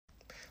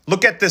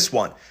Look at this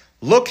one.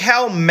 Look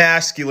how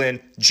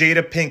masculine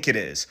Jada Pinkett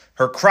is.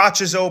 Her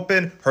crotch is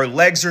open, her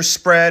legs are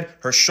spread,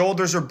 her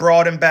shoulders are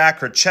broad and back,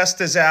 her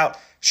chest is out.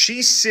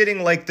 She's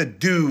sitting like the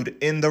dude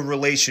in the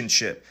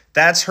relationship.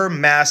 That's her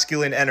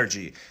masculine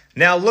energy.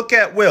 Now look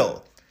at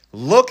Will.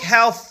 Look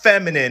how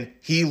feminine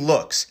he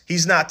looks.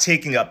 He's not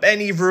taking up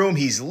any room.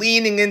 He's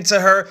leaning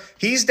into her.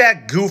 He's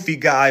that goofy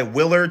guy,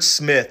 Willard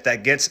Smith,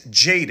 that gets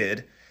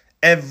jaded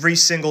every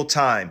single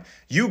time.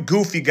 You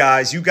goofy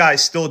guys, you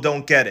guys still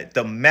don't get it.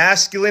 The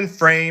masculine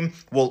frame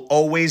will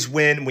always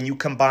win when you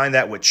combine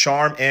that with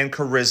charm and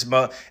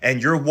charisma,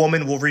 and your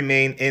woman will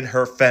remain in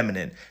her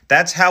feminine.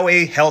 That's how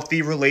a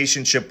healthy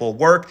relationship will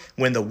work,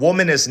 when the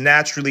woman is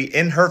naturally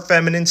in her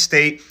feminine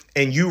state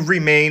and you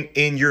remain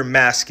in your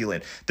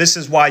masculine. This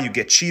is why you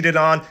get cheated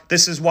on.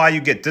 This is why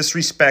you get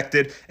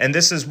disrespected. And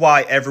this is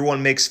why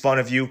everyone makes fun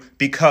of you,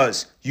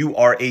 because you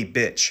are a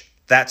bitch.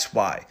 That's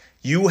why.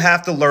 You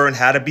have to learn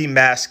how to be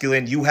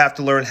masculine. You have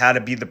to learn how to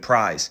be the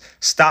prize.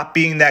 Stop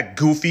being that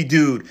goofy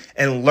dude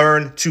and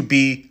learn to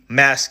be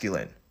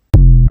masculine.